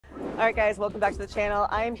right, guys, welcome back to the channel.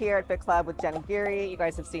 I am here at Fit Club with Jenny Geary. You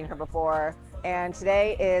guys have seen her before. And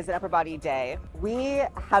today is an upper body day. We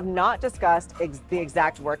have not discussed the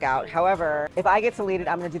exact workout. However, if I get to lead it,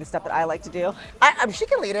 I'm gonna do the stuff that I like to do. She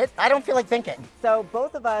can lead it. I don't feel like thinking. So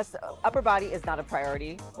both of us, upper body is not a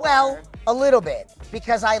priority. Well, a little bit,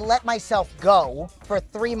 because I let myself go. For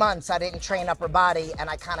 3 months, I didn't train upper body, and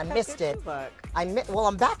I kind of missed it. Look. Well,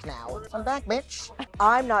 I'm back now. I'm back, Mitch.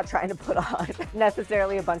 I'm not trying to put on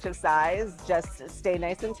necessarily a bunch of size, just stay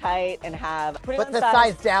nice and tight and put the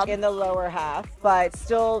size down in the lower half, but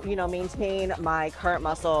still, you know, maintain my current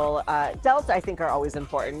muscle. Delts, I think, are always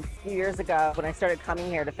important. A few years ago, when I started coming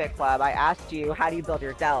here to Fit Club, I asked you, how do you build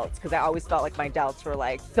your delts? Because I always felt like my delts were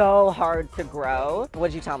like so hard to grow.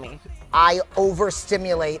 What'd you tell me? I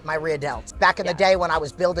overstimulate my rear delts. Back in the day when I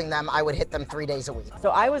was building them, I would hit them 3 days a week. So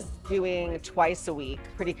I was doing twice a week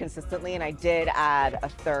pretty consistently, and I did add a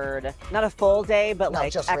third, not a full day, but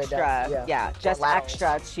like just extra. Yeah, just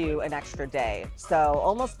extra to an extra day. So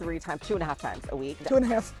almost 2.5 times a week.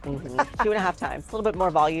 2.5. 2.5 times. A little bit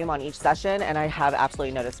more volume on each session, and I have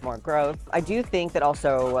absolutely noticed more growth. I do think that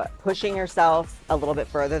also pushing yourself a little bit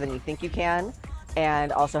further than you think you can,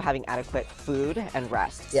 and also having adequate food and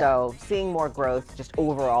rest. Yeah. So seeing more growth just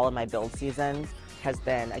overall in my build season has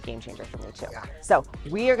been a game changer for me too. Yeah. So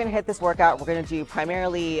we are gonna hit this workout. We're gonna do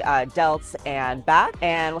primarily delts and back,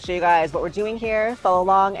 and we'll show you guys what we're doing here. Follow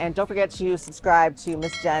along, and don't forget to subscribe to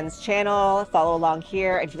Miss Jen's channel. Follow along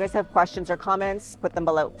here. And if you guys have questions or comments, put them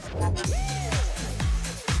below.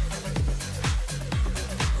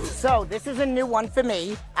 So this is a new one for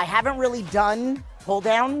me. I haven't really done pull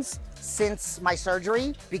downs since my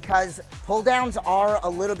surgery, because pull downs are a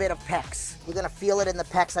little bit of pecs. You're gonna feel it in the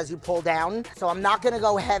pecs as you pull down. So I'm not gonna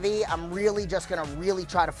go heavy. I'm really just gonna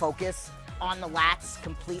try to focus on the lats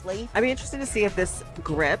completely. I'd be interested to see if this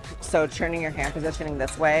grip, so turning your hand positioning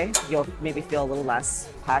this way, you'll maybe feel a little less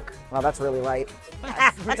pec. Well, that's really light.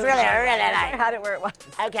 That's really light. I had it where it was.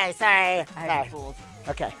 Okay, sorry. I fooled.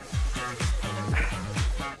 Okay.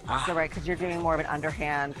 So right, because you're doing more of an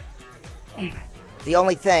underhand. The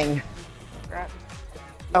only thing.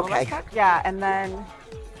 Okay. Yeah, and then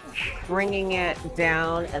bringing it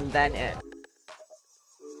down and then in.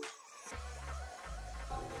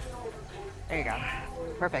 There you go.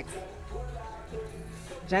 Perfect.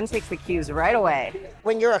 Jen takes the cues right away.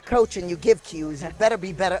 When you're a coach and you give cues, you better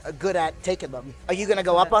be good at taking them. Are you gonna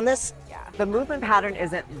go up on this? Yeah. The movement pattern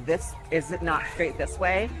isn't not straight this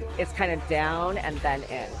way. It's kind of down and then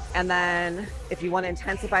in. And then if you want to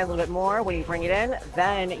intensify a little bit more, when you bring it in,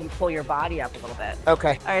 then you pull your body up a little bit.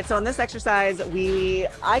 Okay. All right, so in this exercise,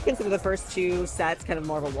 I consider the first 2 sets kind of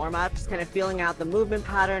more of a warm-up, just kind of feeling out the movement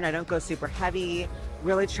pattern. I don't go super heavy.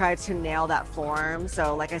 Really try to nail that form.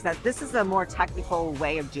 So like I said, this is a more technical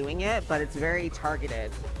way of doing it, but it's very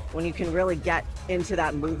targeted. When you can really get into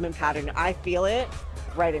that movement pattern, I feel it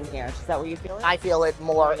right in here. Is that where you feel it? I feel it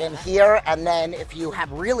more in here, and then if you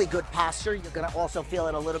have really good posture, you're gonna also feel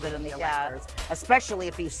it a little bit in the erectors, especially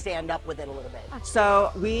if you stand up with it a little bit.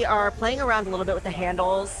 So we are playing around a little bit with the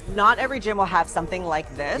handles. Not every gym will have something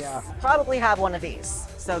like this. Yeah. Probably have one of these.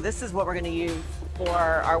 So this is what we're gonna use for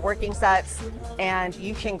our working sets, and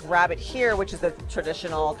you can grab it here, which is the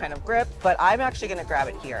traditional kind of grip, but I'm actually gonna grab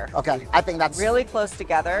it here. Okay, I think that's really close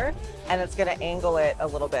together, and it's gonna angle it a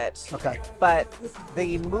little bit. Okay. But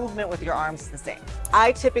the movement with your arms is the same.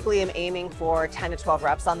 I typically am aiming for 10 to 12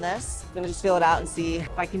 reps on this. I'm gonna just feel it out and see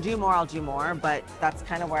if I can do more, I'll do more, but that's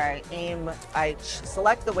kind of where I aim. I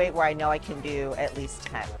select the weight where I know I can do at least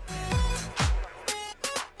 10.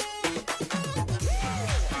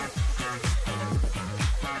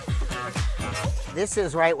 This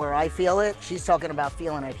is right where I feel it. She's talking about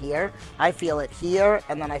feeling it here. I feel it here,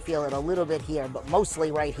 and then I feel it a little bit here, but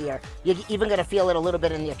mostly right here. You're even gonna feel it a little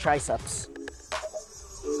bit in your triceps.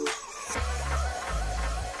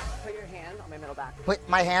 Put your hand on my middle back. Put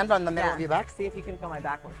my hand on the middle of your back? See if you can feel my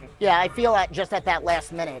back working. Yeah, I feel that just at that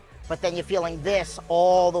last minute, but then you're feeling this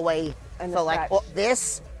all the way. And so like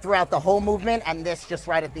this throughout the whole movement, and this just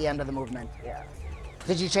right at the end of the movement. Yeah.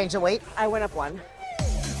 Did you change the weight? I went up 1.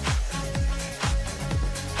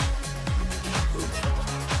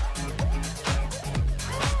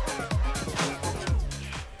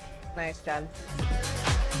 Nice, Jen.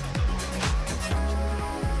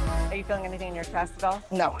 Are you feeling anything in your chest at all?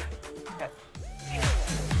 No. Good.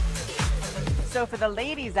 So for the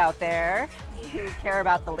ladies out there who care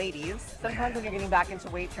about the ladies, sometimes when you're getting back into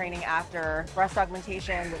weight training after breast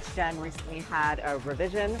augmentation, which Jen recently had a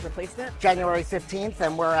revision replacement. January 15th,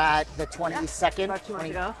 and we're at the 22nd. About 2 months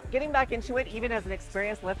ago. Getting back into it, even as an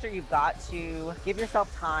experienced lifter, you've got to give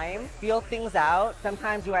yourself time, feel things out.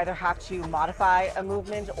 Sometimes you either have to modify a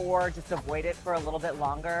movement or just avoid it for a little bit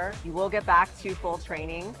longer. You will get back to full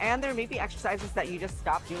training, and there may be exercises that you just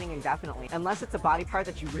stop doing indefinitely. Unless it's a body part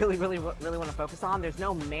that you really want to focus on, there's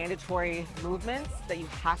no mandatory movements that you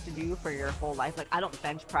have to do for your whole life. Like, I don't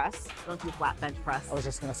bench press. I don't do flat bench press. I was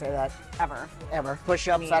just gonna say that. Ever.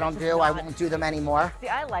 Push-ups, I don't do. I won't do them anymore. See,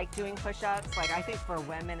 I like doing push-ups. Like, I think for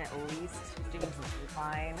women at least, doing some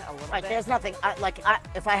incline a little Like, bit. there's nothing,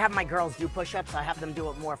 if I have my girls do push-ups, I have them do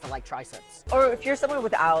it more for like triceps. Or if you're someone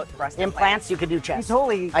without breast Implants, you could do you chest.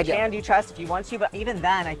 totally I do. can do chest if you want to, but even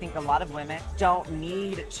then, I think a lot of women don't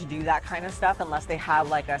need to do that kind of stuff unless they have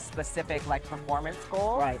like a specific like performance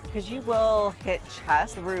goal. Right. Because you will hit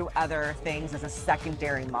chest through other things as a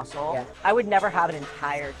secondary muscle. Yeah. I would never have an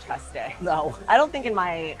entire chest day. No. I don't think in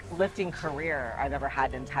my lifting career I've ever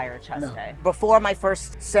had an entire chest day. Before my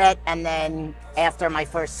first set and then after my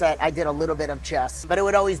first set, I did a little bit of chest, but it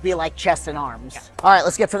would always be like chest and arms. Yeah. All right,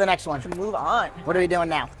 let's get to the next one. Move on. What are we doing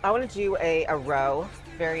now? I want to do a row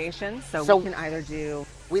variation. So we can either do...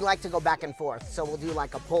 We like to go back and forth. So we'll do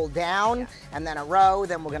like a pull down and then a row,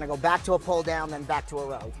 then we're gonna go back to a pull down, then back to a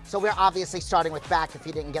row. So we're obviously starting with back if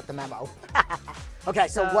you didn't get the memo. Okay,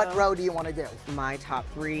 so what row do you wanna do? My top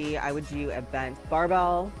 3, I would do a bent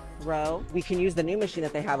barbell row. We can use the new machine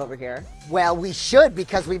that they have over here. Well, we should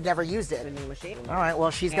because we've never used The it. new machine. All right,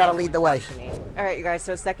 well, she's gotta lead the way. All right, you guys,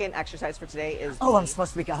 so second exercise for today is Oh, I'm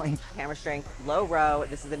supposed to be going. hammer strength low row.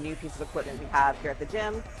 This is a new piece of equipment we have here at the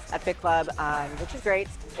gym at Fit Club, which is great.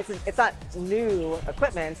 It's not new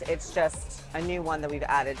equipment, it's just a new one that we've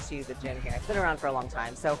added to the gym here. It's been around for a long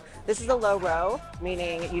time. So this is a low row,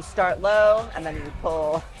 meaning you start low and then you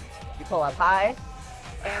pull up high.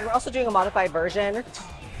 And we're also doing a modified version,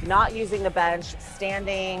 not using the bench,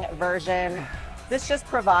 standing version. This just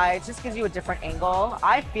gives you a different angle.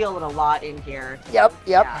 I feel it a lot in here. Yep.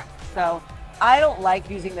 Yeah. So I don't like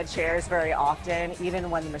using the chairs very often, even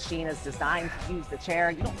when the machine is designed to use the chair.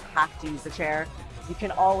 You don't have to use the chair. You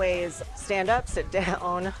can always stand up, sit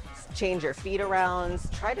down, change your feet around,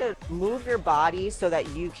 try to move your body so that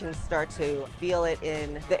you can start to feel it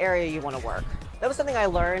in the area you want to work. That was something I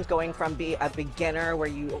learned going from being a beginner where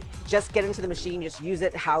you just get into the machine, just use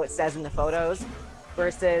it how it says in the photos,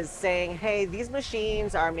 versus saying, hey, these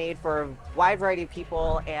machines are made for a wide variety of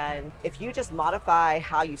people, and if you just modify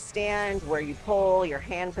how you stand, where you pull, your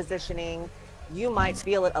hand positioning, you might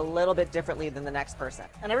feel it a little bit differently than the next person.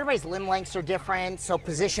 And everybody's limb lengths are different, so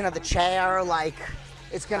position of the chair, like,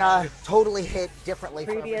 it's gonna totally hit differently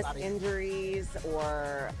for Previous everybody. injuries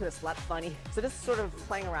or could have slept funny. So just sort of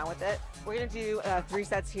playing around with it. We're gonna do 3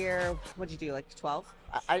 sets here. What'd you do, like 12?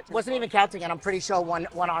 I wasn't even counting, and I'm pretty sure one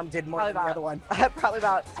arm did more than the other one. Probably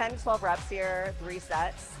about 10 to 12 reps here, 3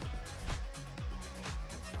 sets.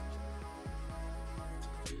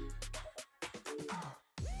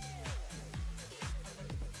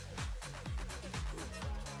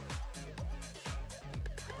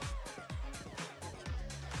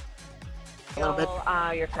 A little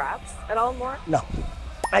bit. Your traps at all more? No.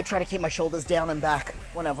 I try to keep my shoulders down and back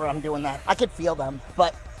whenever I'm doing that. I could feel them,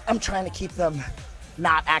 but I'm trying to keep them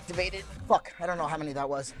not activated. Fuck, I don't know how many that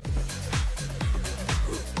was.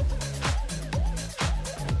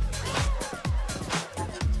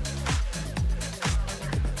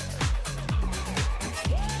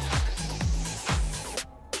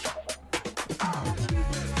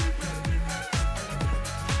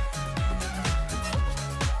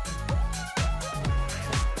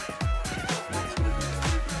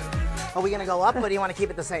 Are we gonna go up or do you wanna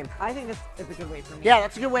keep it the same? I think this is a good weight for me. Yeah,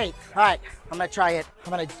 that's a good weight. All right, I'm gonna try it.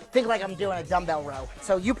 I'm gonna think like I'm doing a dumbbell row.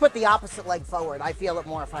 So you put the opposite leg forward. I feel it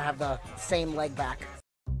more if I have the same leg back.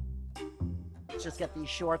 Let's just get these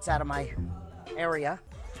shorts out of my area.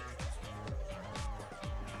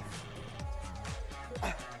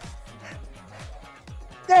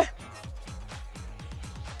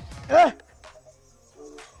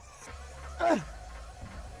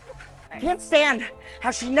 I can't stand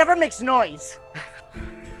how she never makes noise.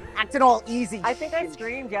 Acting all easy. I think I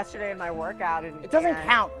screamed yesterday in my workout, and It doesn't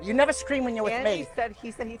count. You never scream when you're with and me.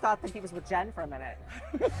 he said he thought that he was with Jen for a minute.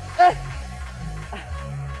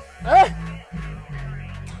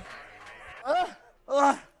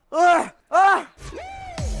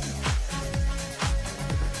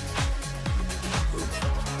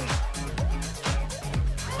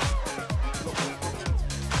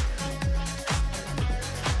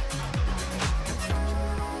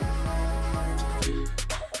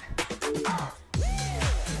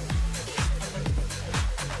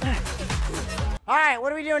 All right,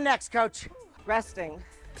 what are we doing next, coach? Resting.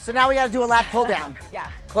 So now we got to do a lat pull down.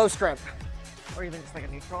 Yeah. Close grip. Or even just like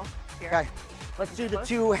a neutral here. Okay. Let's do the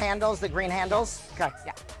two handles, the green handles. Okay.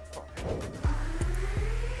 Yeah. Cool.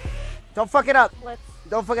 Don't fuck it up. Let's.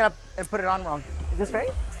 Don't fuck it up and put it on wrong. Is this right?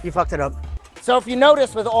 You fucked it up. So if you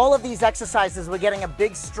notice, with all of these exercises, we're getting a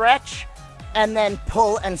big stretch and then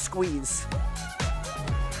pull and squeeze.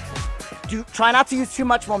 Try not to use too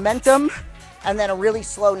much momentum and then a really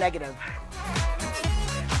slow negative.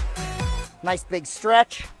 Nice big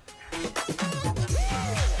stretch.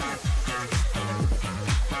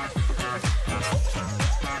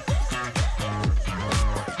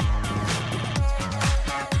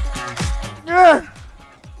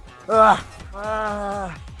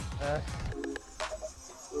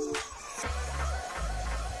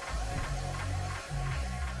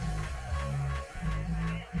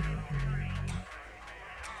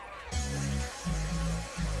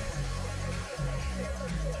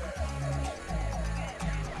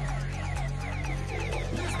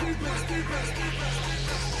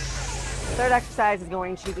 Third exercise is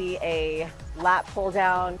going to be a lat pull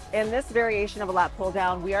down. In this variation of a lat pull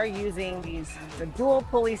down, we are using the dual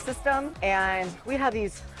pulley system, and we have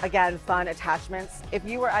these, again, fun attachments. If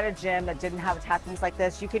you were at a gym that didn't have attachments like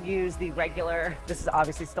this, you could use the regular, this is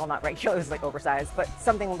obviously still not regular, this is like oversized, but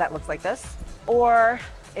something that looks like this. Or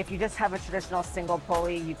if you just have a traditional single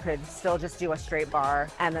pulley, you could still just do a straight bar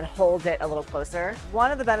and then hold it a little closer.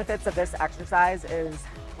 One of the benefits of this exercise is,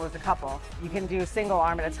 well, there's a couple. You can do single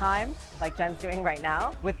arm at a time, like Jen's doing right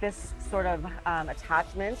now. With this sort of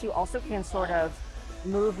attachment, you also can sort of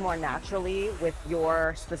move more naturally with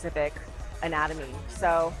your specific anatomy.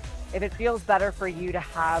 So if it feels better for you to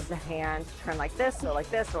have the hand turn like this or like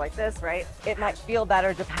this or like this, right? It might feel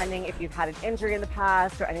better depending if you've had an injury in the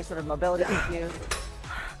past or any sort of mobility issues.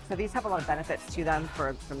 So these have a lot of benefits to them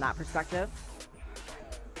from that perspective.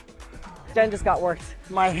 Jen just got worked.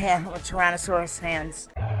 My hand with Tyrannosaurus hands.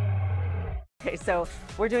 Okay, so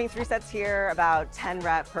we're doing 3 sets here, about 10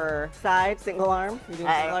 rep per side, single arm. You're doing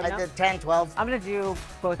single arm now? I did 10, 12. I'm gonna do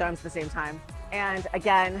both arms at the same time. And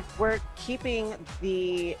again, we're keeping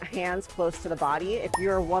the hands close to the body. If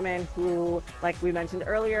you're a woman who, like we mentioned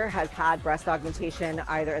earlier, has had breast augmentation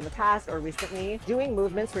either in the past or recently, doing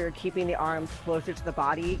movements where you're keeping the arms closer to the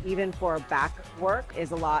body, even for back work,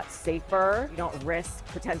 is a lot safer. You don't risk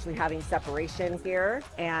potentially having separation here,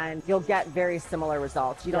 and you'll get very similar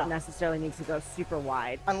results. You don't necessarily need to go super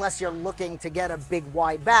wide. Unless you're looking to get a big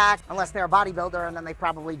wide back, unless they're a bodybuilder and then they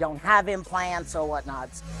probably don't have implants or whatnot.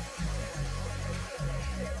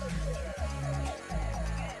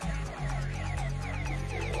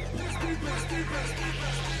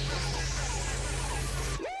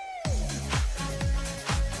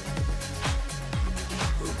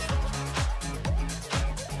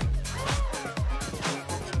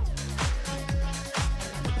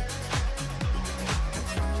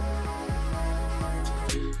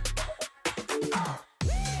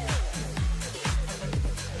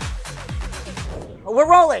 We're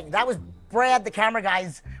rolling. That was Brad, the camera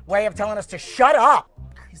guy's way of telling us to shut up.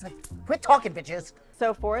 He's like, quit talking, bitches.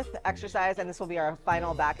 So fourth exercise, and this will be our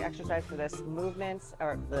final back exercise for this movement,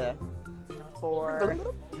 or for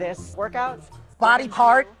this workout. Body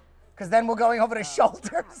part, because then we're going over the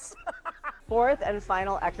shoulders. Fourth and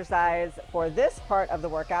final exercise for this part of the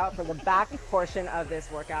workout, for the back portion of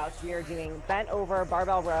this workout, we are doing bent over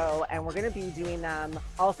barbell row, and we're going to be doing them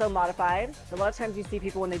also modified. So a lot of times you see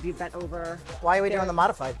people when they do bent over. Why are we doing the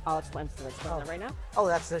modified? I'll explain that right now. Oh,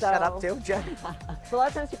 that's the shut up too, Jen. So a lot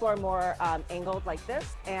of times people are more angled like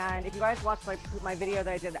this, and if you guys watched my video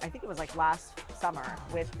that I did, I think it was like last summer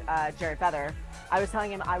with Jared Feather, I was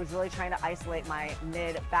telling him I was really trying to isolate my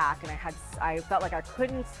mid back, and I felt like I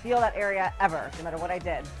couldn't feel that area ever, no matter what I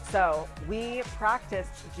did. So we practiced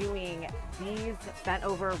doing these bent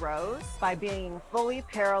over rows by being fully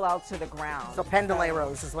parallel to the ground. So pendulum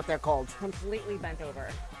rows is what they're called. Completely bent over.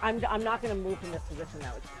 I'm not going to move from this position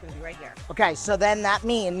though. It's going to be right here. Okay, so then that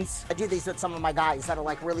means I do these with some of my guys that are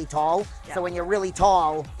like really tall. Yeah. So when you're really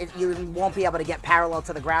tall, you won't be able to get parallel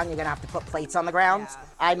to the ground. You're going to have to put plates on the ground. Yeah.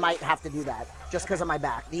 I might have to do that just because of my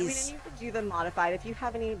back. I mean, and you could do them modified. If you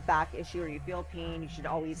have any back issue or you feel pain, you should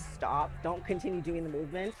always stop. Don't continue doing the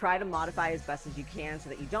movement. Try to modify as best as you can so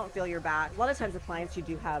that you don't feel your back. A lot of times with clients who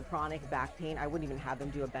do have chronic back pain, I wouldn't even have them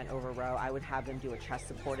do a bent over row. I would have them do a chest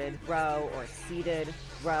supported row or a seated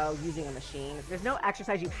row using a machine. There's no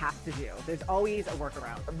exercise you have to do. There's always a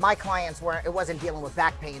workaround. My clients it wasn't dealing with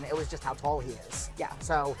back pain. It was just how tall he is. Yeah.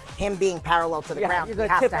 So him being parallel to the ground, you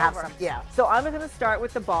have to have over. some. Yeah. So I'm going to start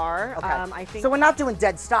with the bar. Okay. I think so we're not doing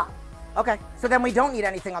dead stop. Okay, so then we don't need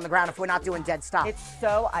anything on the ground if we're not doing dead stop. It's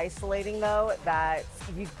so isolating though that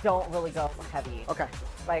you don't really go heavy. Okay.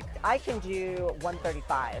 Like I can do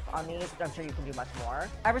 135 on these, but I'm sure you can do much more.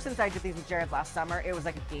 Ever since I did these with Jared last summer, it was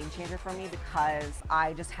like a game changer for me because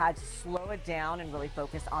I just had to slow it down and really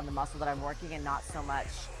focus on the muscle that I'm working and not so much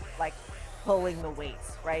like pulling the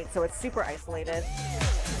weights, right? So it's super isolated.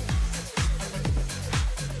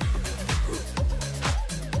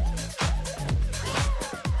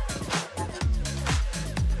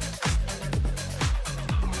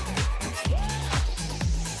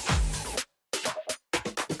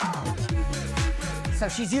 So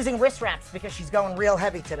she's using wrist wraps because she's going real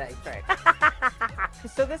heavy today. Right.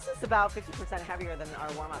 So this is about 50% heavier than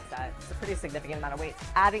our warm-up set. It's a pretty significant amount of weight.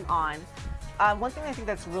 Adding on, one thing I think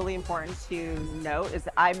that's really important to note is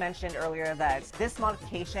that I mentioned earlier that this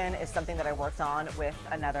modification is something that I worked on with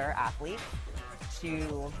another athlete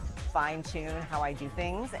to fine-tune how I do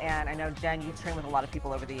things. And I know, Jen, you train with a lot of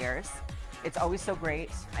people over the years. It's always so great.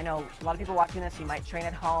 I know a lot of people watching this, you might train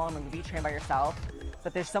at home and maybe train by yourself,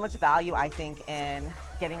 but there's so much value, I think, in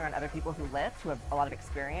getting around other people who lift, who have a lot of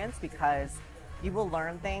experience, because you will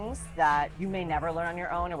learn things that you may never learn on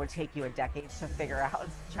your own or would take you a decade to figure out,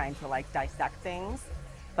 trying to like dissect things.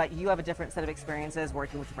 But you have a different set of experiences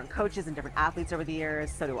working with different coaches and different athletes over the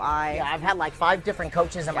years. So do I. Yeah, I've had like 5 different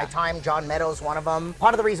coaches in my time. John Meadows, one of them.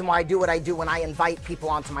 Part of the reason why I do what I do when I invite people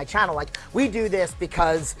onto my channel, like we do this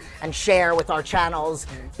because, and share with our channels,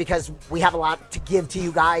 because we have a lot to give to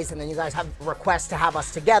you guys, and then you guys have requests to have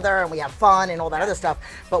us together and we have fun and all that other stuff.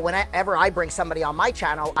 But whenever I bring somebody on my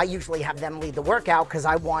channel, I usually have them lead the workout because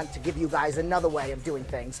I want to give you guys another way of doing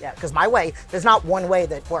things. Yeah. Because my way, there's not one way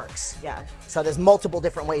that works. Yeah. So there's multiple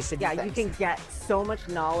different ways to do things. Yeah, you can get so much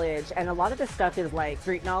knowledge, and a lot of this stuff is like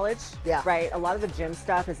street knowledge. Yeah. Right. A lot of the gym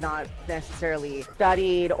stuff is not necessarily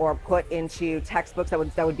studied or put into textbooks.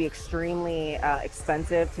 That would be extremely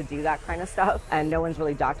expensive to do that kind of stuff, and no one's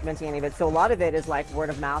really documenting any of it. So a lot of it is like word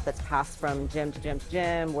of mouth that's passed from gym to gym to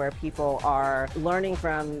gym, where people are learning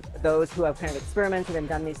from those who have kind of experimented and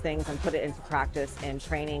done these things and put it into practice in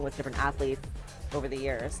training with different athletes over the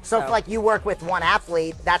years. So if like you work with one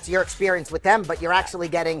athlete, that's your experience with them, but you're actually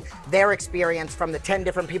getting their experience from the 10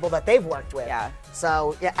 different people that they've worked with. Yeah.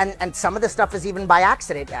 So, yeah, and some of the stuff is even by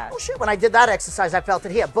accident. Yeah. Oh shit, when I did that exercise, I felt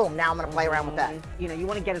it here. Boom, now I'm gonna play around with that. You know, you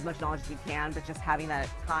wanna get as much knowledge as you can, but just having that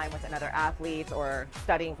time with another athlete or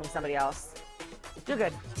studying from somebody else, you're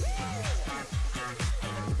good.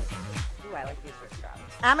 Ooh, I like these wrist straps.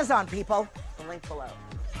 Amazon, people. The link below.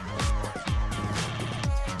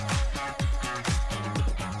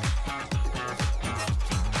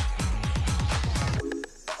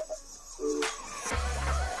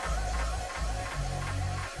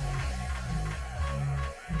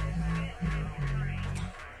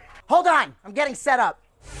 Hold on, I'm getting set up.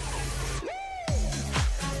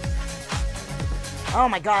 Oh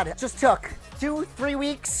my God, it just took 2-3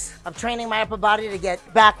 weeks of training my upper body to get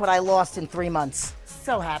back what I lost in 3 months.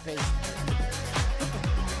 So happy.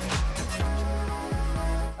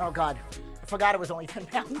 Oh God, I forgot it was only 10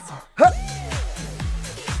 pounds.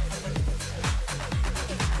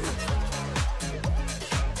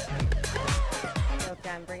 So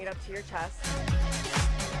again, bring it up to your chest. A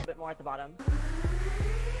little bit more at the bottom.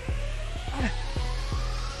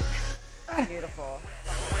 Beautiful.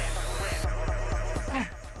 I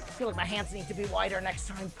feel like my hands need to be wider next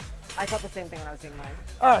time. I felt the same thing when I was doing mine.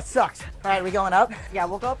 Oh, it sucked. All right, are we going up? Yeah,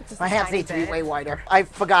 we'll go up just my hands need to be way wider. I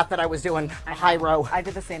forgot that I was doing a high row. I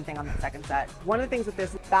did the same thing on the second set. One of the things with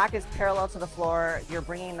this, back is parallel to the floor. You're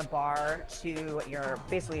bringing the bar to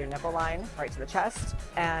basically your nipple line, right to the chest.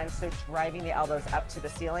 And so driving the elbows up to the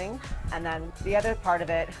ceiling. And then the other part of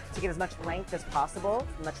it, to get as much length as possible,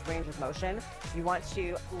 much range of motion, you want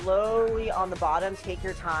to slowly on the bottom, take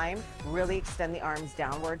your time, really extend the arms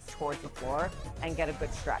downwards towards the floor and get a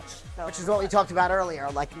good stretch. So, which is what we talked about earlier,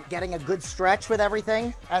 like getting a good stretch with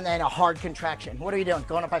everything and then a hard contraction. What are you doing?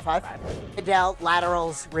 Going up by 5? Rear delt,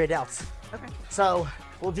 laterals, rear delts. Okay. So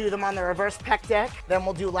we'll do them on the reverse pec deck. Then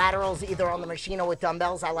we'll do laterals either on the machine or with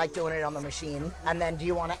dumbbells. I like doing it on the machine. And then do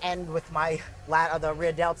you want to end with my the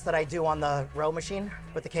rear delts that I do on the row machine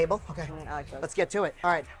with the cable? Okay. I like those. Let's get to it.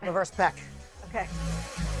 All right, reverse pec. Okay.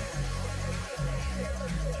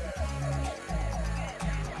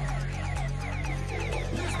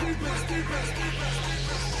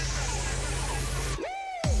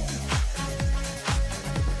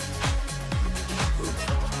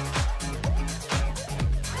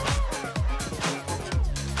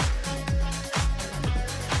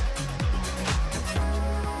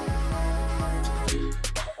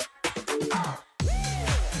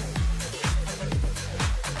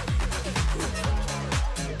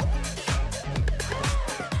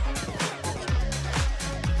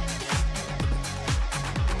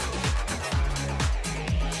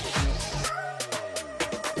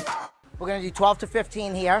 We're gonna do 12 to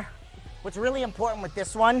 15 here. What's really important with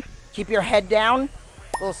this one, keep your head down.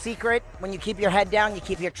 Little secret, when you keep your head down, you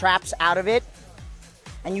keep your traps out of it.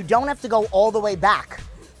 And you don't have to go all the way back.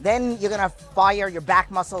 Then you're gonna fire your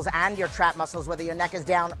back muscles and your trap muscles, whether your neck is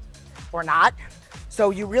down or not.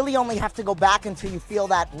 So you really only have to go back until you feel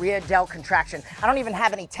that rear delt contraction. I don't even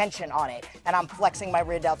have any tension on it, and I'm flexing my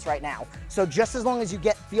rear delts right now. So just as long as you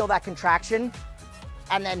feel that contraction,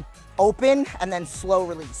 and then open, and then slow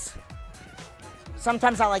release.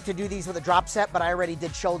 Sometimes I like to do these with a drop set, but I already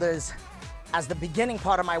did shoulders as the beginning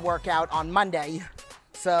part of my workout on Monday.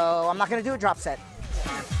 So I'm not gonna do a drop set.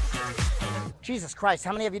 Jesus Christ,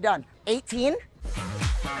 how many have you done? 18?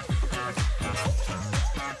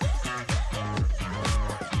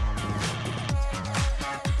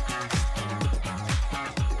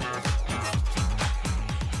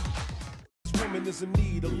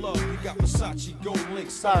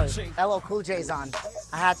 Sorry, LL Cool J's on.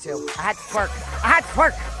 I had to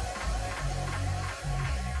twerk.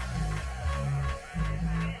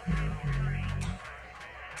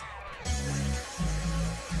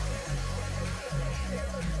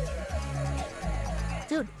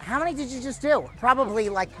 Dude, how many did you just do? Probably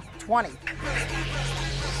like 20.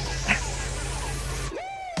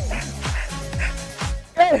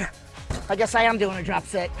 I guess I am doing a drop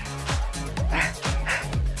set.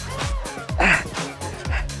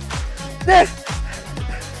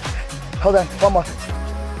 Hold on, one more.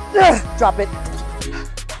 Drop it.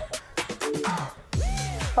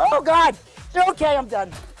 Oh God. Okay, I'm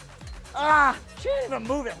done. She didn't even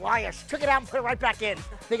move it. Why? I took it out and put it right back in.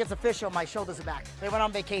 I think it's official. My shoulders are back. They went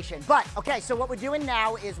on vacation. But, okay, so what we're doing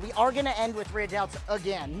now is we are going to end with rear delts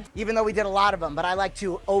again, even though we did a lot of them, but I like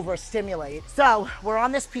to overstimulate. So we're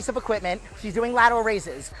on this piece of equipment. She's doing lateral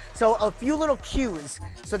raises. So a few little cues.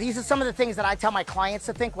 So these are some of the things that I tell my clients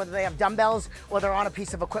to think, whether they have dumbbells or they're on a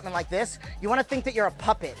piece of equipment like this. You want to think that you're a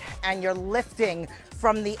puppet and you're lifting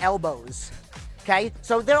from the elbows. Okay,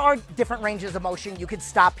 so there are different ranges of motion. You could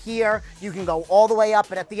stop here, you can go all the way up,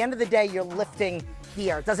 but at the end of the day, you're lifting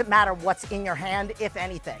here. It doesn't matter what's in your hand, if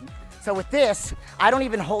anything. So with this, I don't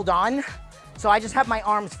even hold on. So I just have my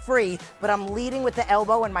arms free, but I'm leading with the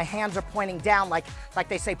elbow and my hands are pointing down like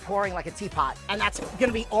they say, pouring like a teapot. And that's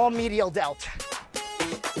gonna be all medial delt.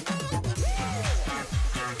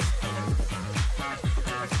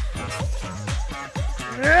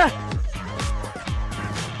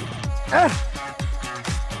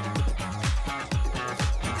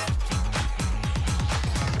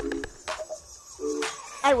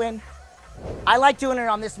 I win. I like doing it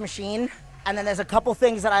on this machine, and then there's a couple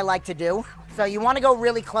things that I like to do. So you want to go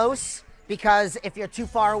really close, because if you're too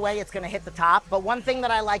far away, it's going to hit the top. But one thing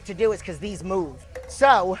that I like to do is, because these move.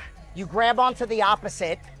 So you grab onto the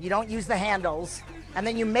opposite, you don't use the handles, and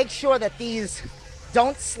then you make sure that these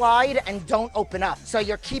don't slide and don't open up. So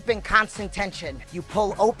you're keeping constant tension. You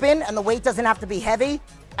pull open, and the weight doesn't have to be heavy,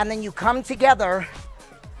 and then you come together.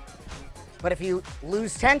 But if you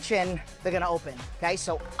lose tension, they're gonna open, okay?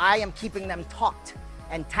 So I am keeping them taut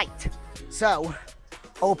and tight. So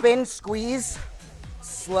open, squeeze,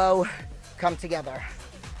 slow, come together.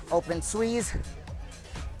 Open, squeeze.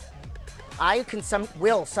 I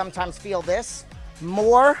will sometimes feel this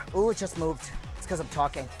more. Ooh, it just moved. It's because I'm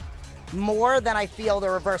talking. More than I feel the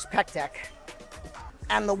reverse pec deck.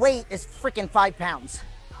 And the weight is freaking 5 pounds.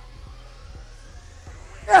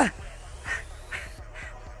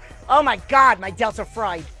 Oh my God, my delts are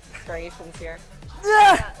fried. Striations here.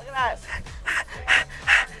 Yeah, look at that.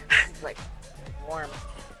 It's like warm.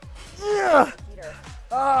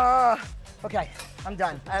 Okay, I'm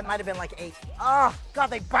done. It might have been like 8. Oh God,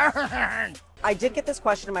 they burn. I did get this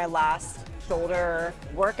question in my last shoulder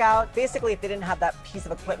workout. Basically, if they didn't have that piece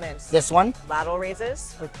of equipment. This one? Lateral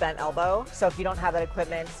raises with bent elbow. So if you don't have that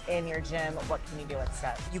equipment in your gym, what can you do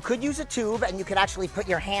instead? You could use a tube, and you could actually put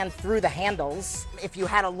your hand through the handles. If you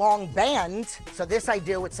had a long band, so this I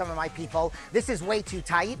do with some of my people, this is way too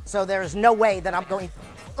tight. So there's no way that I'm going.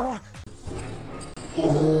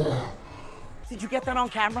 Did you get that on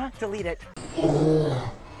camera? Delete it.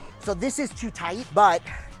 So this is too tight, but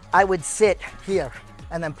I would sit here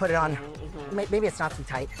and then put it on. Maybe it's not too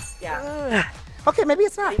tight. Yeah. Okay, maybe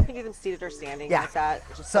it's not. You can even seated or standing like that.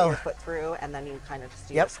 Just put your foot through, and then you kind of just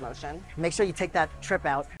do this motion. Make sure you take that trip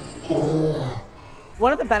out.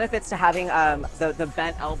 One of the benefits to having the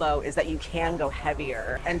bent elbow is that you can go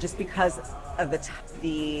heavier, and just because of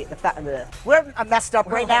the fat. We're messed up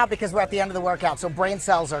right now because we're at the end of the workout, so brain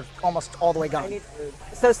cells are almost all the way gone. I need food.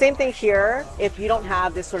 So same thing here. If you don't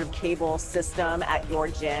have this sort of cable system at your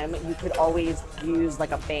gym, you could always use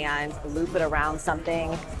like a band, loop it around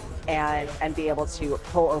something, and be able to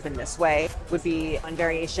pull open this way would be one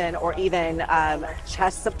variation, or even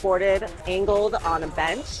chest supported, angled on a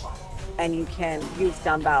bench. And you can use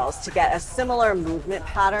dumbbells to get a similar movement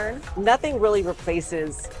pattern. Nothing really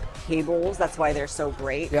replaces cables. That's why they're so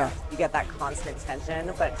great. Yeah. You get that constant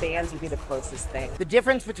tension, but bands would be the closest thing. The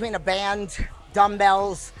difference between a band,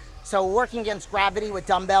 dumbbells, so working against gravity with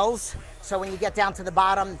dumbbells, so when you get down to the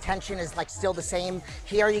bottom, the tension is like still the same.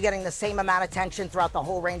 Here you're getting the same amount of tension throughout the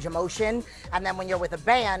whole range of motion. And then when you're with a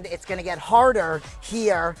band, it's gonna get harder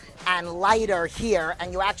here and lighter here.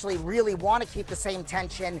 And you actually really wanna keep the same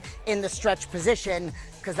tension in the stretch position,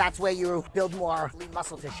 because that's where you build more lean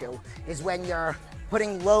muscle tissue, is when you're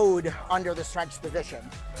putting load under the stretch position.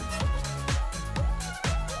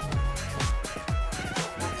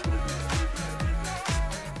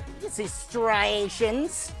 You see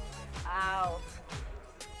striations. Ow.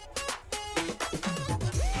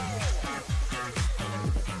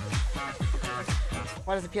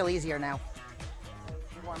 Why does it feel easier now?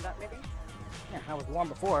 You warmed up maybe? Yeah, I was warm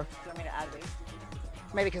before. Do you want me to add weight?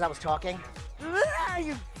 Maybe because I was talking. Ah,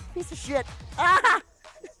 you piece of shit. Ah!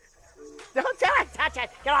 Don't touch it.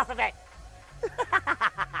 Get off of it.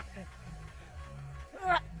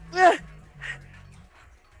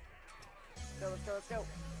 Let's go.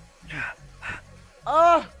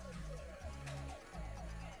 Oh.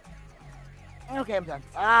 Okay, I'm done.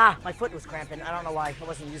 Ah, my foot was cramping. I don't know why. I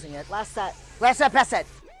wasn't using it. Last set. Last set, best set.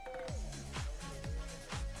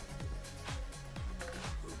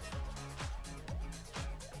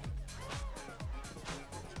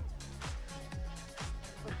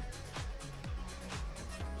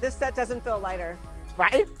 This set doesn't feel lighter.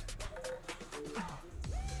 Right?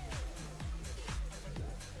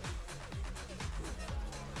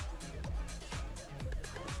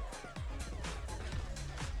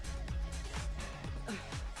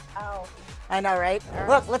 Ow. I know, right?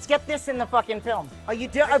 Look, let's get this in the fucking film. Are you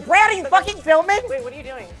doing? Brad, are you fucking filming? Wait, what are you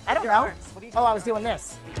doing? I don't Your know. arms. What are you doing? Oh, I was doing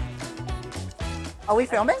this. Are we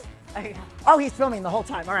filming? Oh, he's filming the whole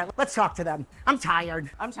time. All right, let's talk to them. I'm tired.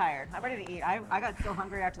 I'm tired. I'm ready to eat. I got so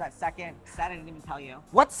hungry after that second set. I didn't even tell you.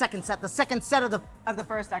 What second set? The second set of the... Of the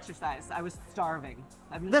first exercise. I was starving.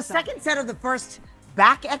 The second set of the first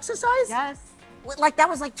back exercise? Yes. Like that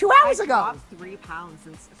was like 2 hours I ago. dropped 3 pounds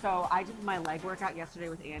since. So I did my leg workout yesterday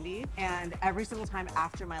with Andy, and every single time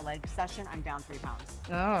after my leg session, I'm down 3 pounds.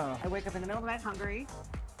 Oh. I wake up in the middle of the night hungry,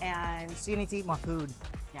 and So you need to eat more food.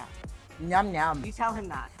 yeah, Yum, yum. you tell him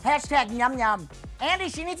that. Hashtag yum, yum. Andy,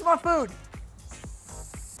 she needs more food.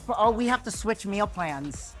 Oh, we have to switch meal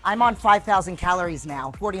plans. I'm on 5,000 calories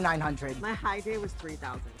now, 4,900. My high day was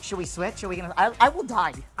 3,000. Should we switch? Are we gonna? I will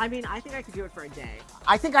die. I mean, I think I could do it for a day.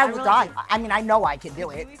 I think I will really die. do. I mean, I know I can do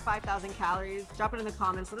If it. you eat 5,000 calories, drop it in the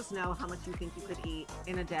comments. Let us know how much you think you could eat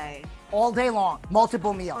in a day All day long,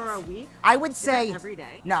 multiple meals. or a week. I would Is that say every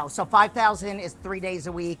day. No, so 5,000 is 3 days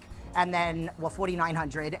a week, and then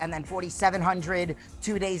 4,900, and then 4,700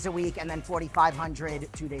 2 days a week, and then 4,500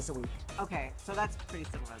 2 days a week. Okay, so that's pretty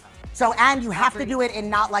similar though. So, and you have to Every- do it in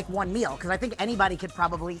not like one meal, because I think anybody could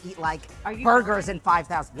probably eat like Are you burgers in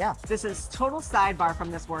 5,000. Yeah. This is total sidebar from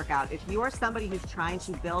this workout. If you are somebody who's trying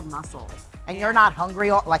to build muscle, And you're not hungry,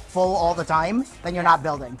 like full all the time, then you're not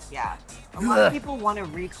building. yeah. A lot of people want to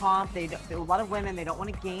recomp. A lot of women, they don't want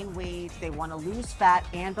to gain weight. They want to lose fat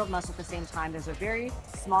and build muscle at the same time. There's a very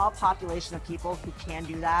small population of people who can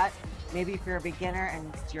do that. Maybe if you're a beginner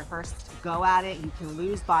and it's your first go at it, you can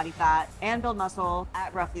lose body fat and build muscle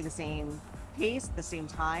at roughly the same pace, at the same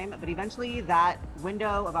time. But eventually that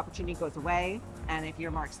window of opportunity goes away. And if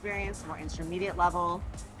you're more experienced, more intermediate level,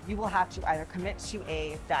 you will have to either commit to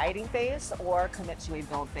a dieting phase or commit to a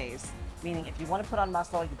build phase. Meaning if you want to put on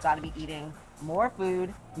muscle, you've got to be eating more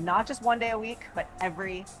food, not just 1 day a week, but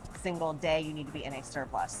every single day you need to be in a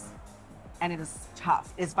surplus. And it is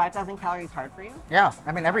tough. Is 5,000 calories hard for you? Yeah,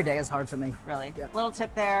 I mean, every day is hard for me. Really? Yeah. Little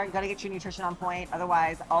tip there, you got to get your nutrition on point.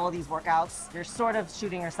 Otherwise, all of these workouts, you're sort of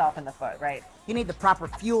shooting yourself in the foot, right? You need the proper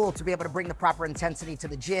fuel to be able to bring the proper intensity to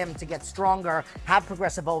the gym, to get stronger, have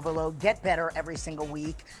progressive overload, get better every single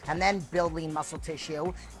week, and then build lean muscle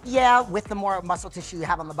tissue. Yeah, with the more muscle tissue you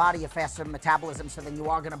have on the body, you have faster metabolism, so then you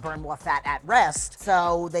are gonna burn more fat at rest.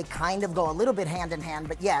 So they kind of go a little bit hand in hand,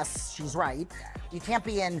 but yes, she's right. You can't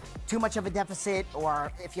be in too much of a deficit,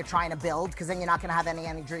 or if you're trying to build, because then you're not gonna have any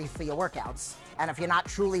energy for your workouts. And if you're not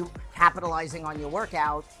truly capitalizing on your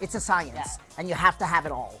workout, it's a science, Yeah. and you have to have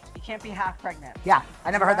it all. You can't be half pregnant. Yeah,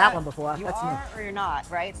 I never heard that one before. You That's new. are or you're not,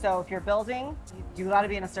 right? So if you're building, you got to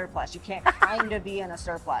be in a surplus. You can't kind of be in a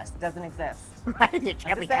surplus. It doesn't exist. Right? You can't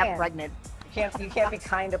just be half saying. pregnant. You can't be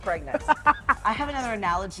kind of pregnant. I have another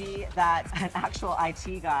analogy that an actual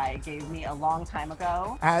IT guy gave me a long time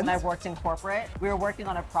ago when I worked in corporate. We were working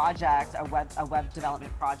on a project, a web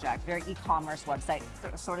development project, very e-commerce website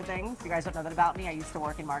sort of thing. If you guys don't know that about me, I used to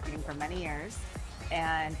work in marketing for many years.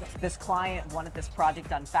 And this client wanted this project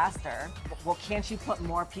done faster. Well, can't you put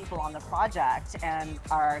more people on the project? And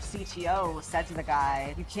our CTO said to the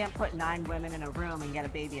guy, you can't put 9 women in a room and get a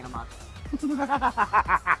baby in a month.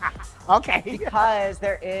 Okay. Because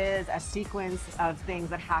there is a sequence of things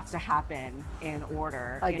that have to happen in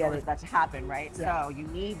order in order for that to happen, right? Yeah. So you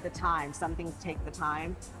need the time. Some things take the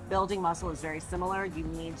time. Building muscle is very similar. You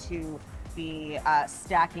need to be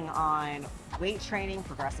stacking on weight training,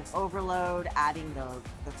 progressive overload, adding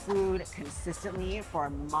the food consistently for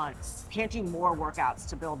months. Can't do more workouts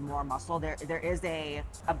to build more muscle. There is a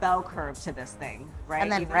bell curve to this thing, right? And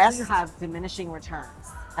then rest. You have diminishing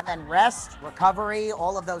returns. And then rest, recovery,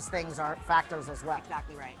 all of those things are factors as well.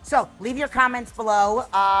 Exactly right. So leave your comments below,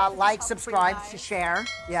 like, subscribe, share.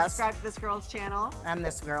 Yes. Subscribe to this girl's channel. And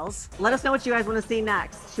this girl's. Let us know what you guys want to see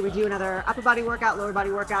next. Should we do another upper body workout, lower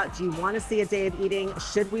body workout? Do you want to see a day of eating?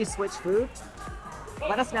 Should we switch food?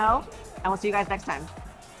 Let us know, and we'll see you guys next time.